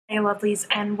Hey lovelies,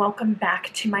 and welcome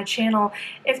back to my channel.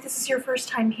 If this is your first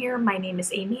time here, my name is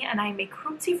Amy and I'm a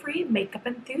cruelty-free makeup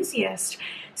enthusiast.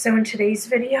 So in today's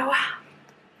video,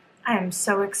 I am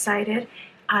so excited.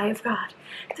 I've got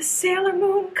the Sailor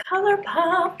Moon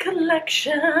Colourpop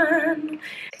collection.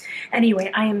 Anyway,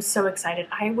 I am so excited.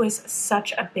 I was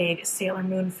such a big Sailor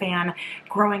Moon fan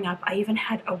growing up. I even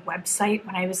had a website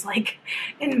when I was like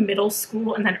in middle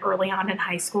school and then early on in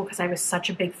high school because I was such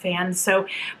a big fan. So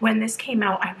when this came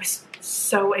out, I was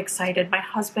so excited. My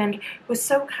husband was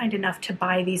so kind enough to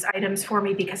buy these items for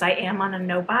me because I am on a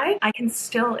no-buy. I can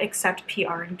still accept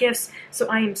PR and gifts, so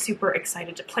I am super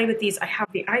excited to play with these. I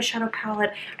have the eyeshadow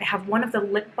palette, I have one of the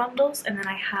lip bundles, and then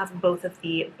I have both of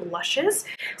the blushes.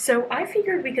 So I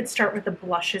figured we could start with the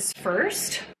blushes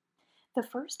first. The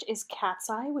first is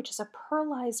Cat's Eye, which is a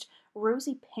pearlized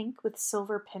rosy pink with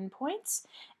silver pinpoints,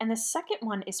 and the second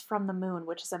one is From the Moon,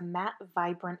 which is a matte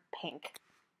vibrant pink.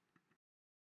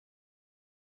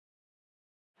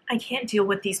 I can't deal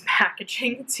with these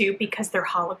packaging too because they're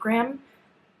hologram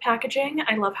packaging.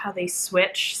 I love how they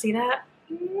switch. See that?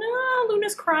 No,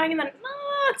 Luna's crying and then,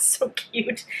 it's so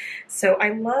cute. So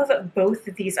I love both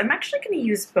of these. I'm actually going to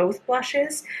use both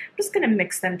blushes. I'm just going to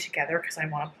mix them together because I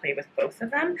want to play with both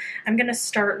of them. I'm going to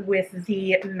start with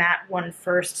the matte one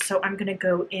first. So I'm going to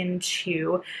go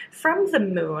into From the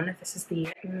Moon. This is the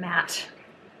matte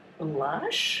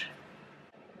blush.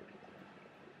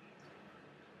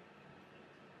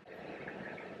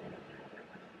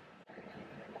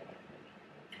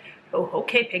 Oh,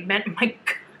 okay, pigment. My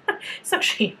God, it's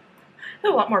actually a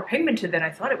lot more pigmented than I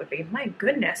thought it would be. My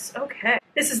goodness. Okay.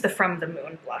 This is the From the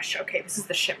Moon blush. Okay, this is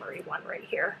the shimmery one right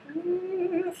here.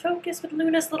 Focus with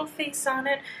Luna's little face on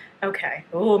it. Okay.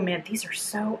 Oh man, these are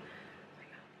so, oh my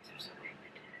God, these are so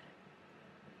pigmented.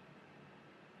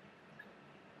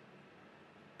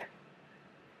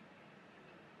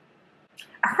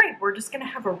 All right, we're just gonna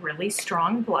have a really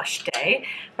strong blush day,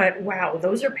 but wow,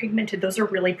 those are pigmented, those are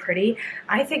really pretty.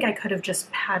 I think I could have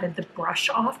just patted the brush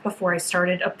off before I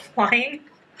started applying,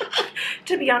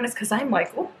 to be honest, because I'm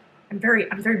like, oh, I'm very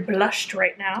blushed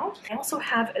right now. I also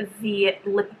have the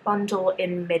lip bundle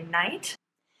in Midnight.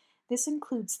 This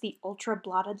includes the ultra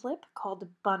blotted lip called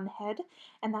Bunhead,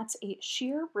 and that's a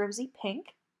sheer rosy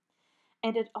pink.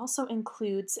 And it also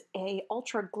includes a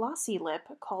ultra glossy lip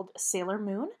called Sailor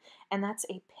Moon, and that's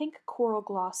a pink coral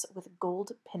gloss with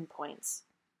gold pinpoints.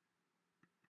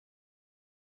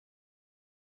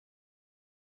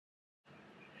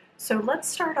 So let's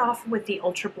start off with the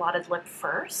ultra blotted lip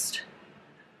first.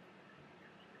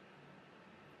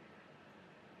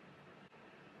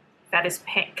 That is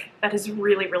pink. That is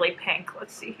really, really pink.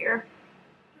 Let's see here.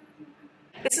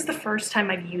 This is the first time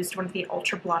I've used one of the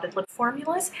ultra blotted lip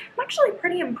formulas. I'm actually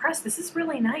pretty impressed. This is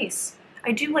really nice.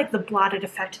 I do like the blotted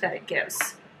effect that it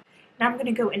gives. Now I'm going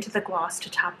to go into the gloss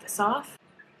to top this off.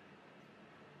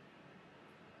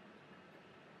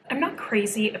 I'm not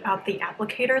crazy about the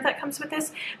applicator that comes with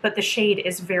this, but the shade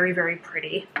is very, very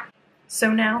pretty.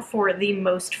 So now for the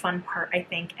most fun part, I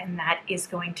think, and that is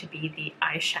going to be the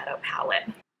eyeshadow palette.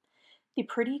 The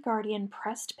Pretty Guardian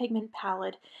Pressed Pigment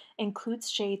Palette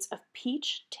includes shades of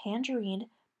peach, tangerine,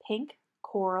 pink,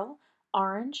 coral,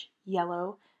 orange,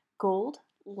 yellow, gold,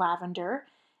 lavender,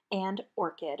 and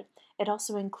orchid. It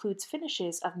also includes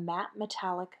finishes of matte,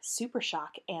 metallic, super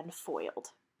shock, and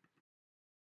foiled.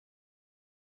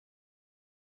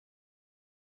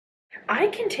 I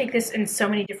can take this in so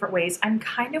many different ways. I'm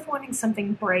kind of wanting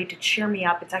something bright to cheer me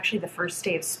up. It's actually the first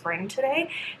day of spring today,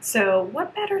 so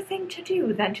what better thing to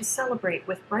do than to celebrate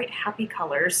with bright, happy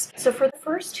colors? So for the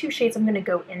first two shades I'm going to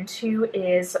go into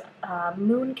is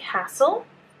Moon Castle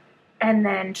and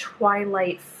then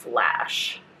Twilight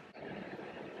Flash.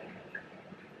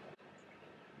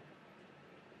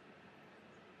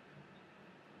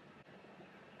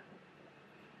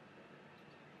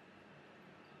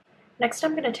 Next,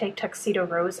 I'm going to take Tuxedo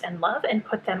Rose and Love and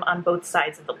put them on both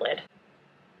sides of the lid.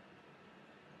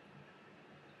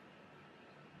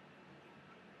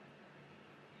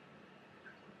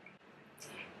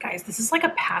 Guys, this is like a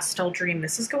pastel dream.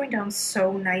 This is going down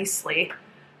so nicely.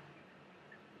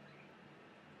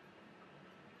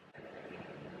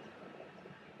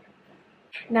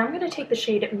 Now I'm going to take the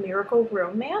shade Miracle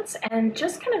Romance and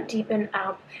just kind of deepen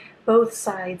out both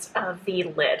sides of the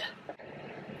lid.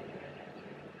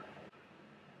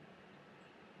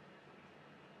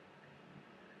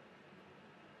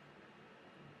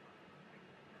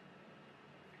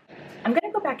 I'm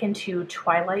going to go back into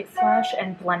Twilight Flash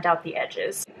and blend out the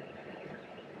edges.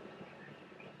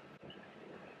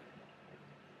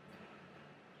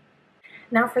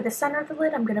 Now for the center of the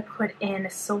lid, I'm going to put in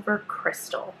Silver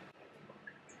Crystal.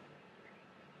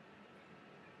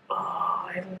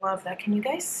 I love that. Can you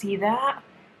guys see that?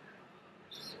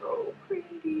 So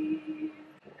pretty.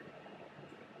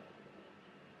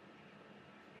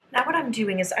 Now what I'm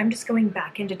doing is I'm just going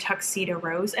back into Tuxedo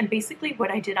Rose, and basically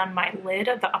what I did on my lid,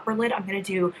 the upper lid, I'm going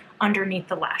to do underneath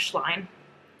the lash line.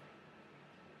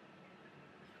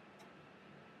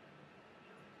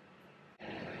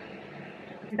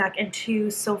 Back into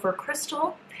Silver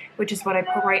Crystal, which is what I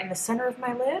put right in the center of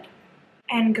my lid,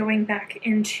 and going back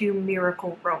into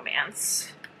Miracle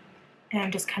Romance,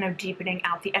 and just kind of deepening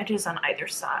out the edges on either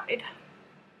side.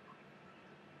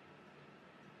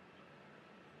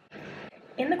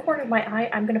 In the corner of my eye,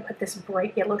 I'm going to put this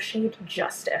bright yellow shade,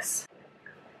 Justice.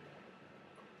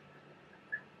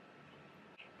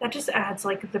 That just adds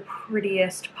like the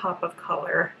prettiest pop of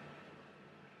color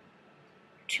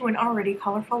to an already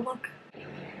colorful look.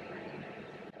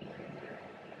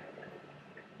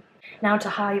 Now to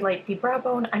highlight the brow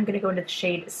bone, I'm going to go into the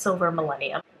shade Silver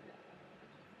Millennium.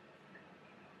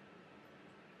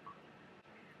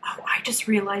 Oh, I just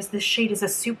realized this shade is a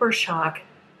Super Shock.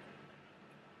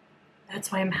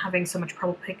 That's why I'm having so much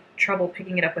trouble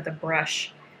picking it up with a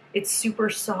brush. It's super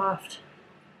soft.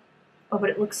 Oh, but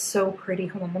it looks so pretty.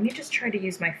 Hold on, let me just try to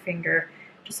use my finger.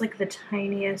 Just like the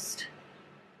tiniest.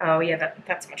 Oh yeah,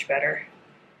 that's much better.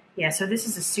 Yeah, so this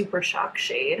is a Super Shock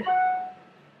shade.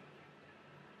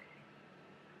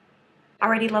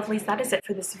 Alrighty, lovelies, that is it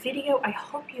for this video. I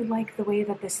hope you like the way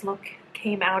that this look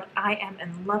came out. I am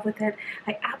in love with it.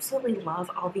 I absolutely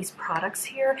love all these products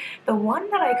here. The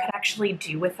one that I could actually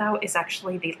do without is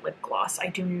actually the lip gloss. I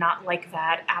do not like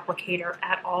that applicator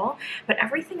at all, but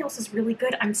everything else is really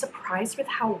good. I'm surprised with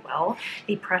how well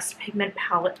the pressed pigment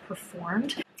palette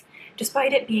performed.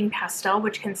 Despite it being pastel,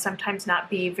 which can sometimes not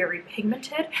be very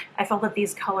pigmented, I felt that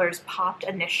these colors popped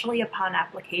initially upon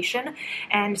application,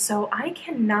 and so I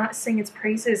cannot sing its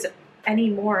praises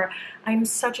anymore. I'm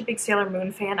such a big Sailor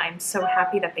Moon fan. I'm so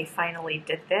happy that they finally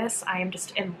did this. I am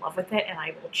just in love with it, and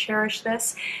I will cherish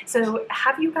this. So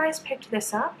have you guys picked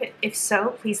this up? If so,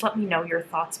 please let me know your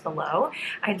thoughts below.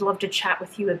 I'd love to chat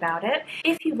with you about it.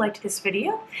 If you liked this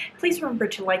video, please remember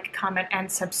to like, comment,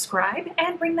 and subscribe,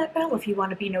 and ring that bell if you want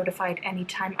to be notified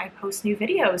anytime I post new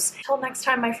videos. Till next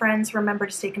time, my friends, remember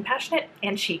to stay compassionate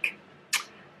and chic.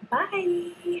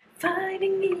 Bye!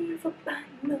 Fighting evil by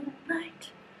moonlight,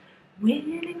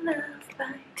 winning love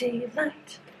by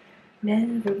daylight,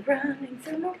 never running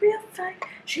from a real fight.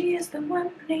 She is the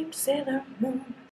one named Sailor Moon.